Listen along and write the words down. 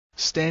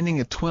Standing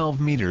at 12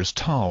 meters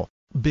tall,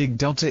 Big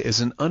Delta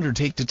is an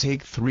undertake to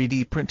take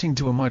 3D printing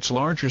to a much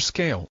larger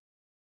scale.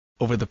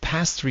 Over the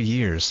past 3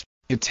 years,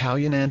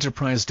 Italian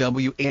enterprise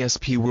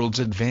WASP World's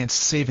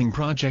advanced saving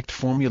project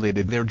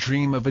formulated their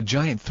dream of a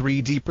giant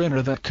 3D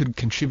printer that could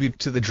contribute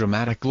to the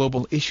dramatic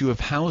global issue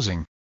of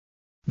housing.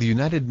 The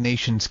United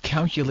Nations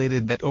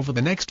calculated that over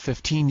the next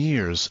 15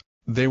 years,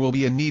 there will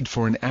be a need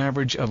for an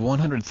average of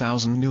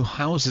 100,000 new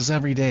houses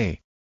every day.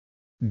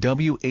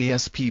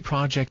 WASP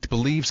project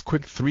believes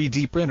quick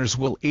 3D printers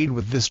will aid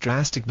with this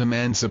drastic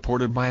demand,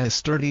 supported by a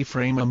sturdy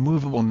frame. A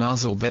movable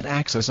nozzle that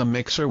acts as a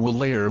mixer will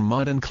layer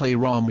mud and clay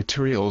raw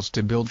materials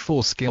to build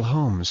full-scale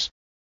homes.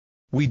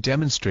 We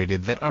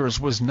demonstrated that ours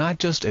was not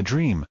just a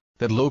dream,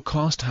 that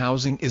low-cost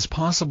housing is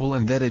possible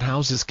and that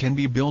houses can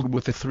be built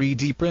with a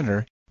 3D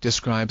printer,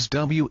 describes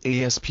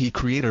WASP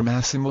creator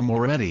Massimo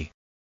Moretti.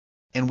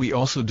 And we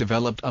also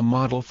developed a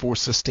model for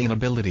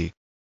sustainability.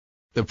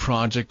 The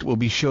project will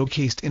be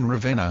showcased in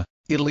Ravenna,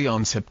 Italy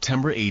on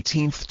September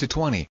 18 to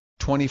 20,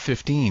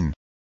 2015.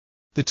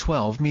 The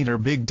 12-meter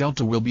Big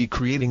Delta will be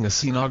creating a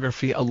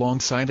scenography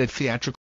alongside a theatrical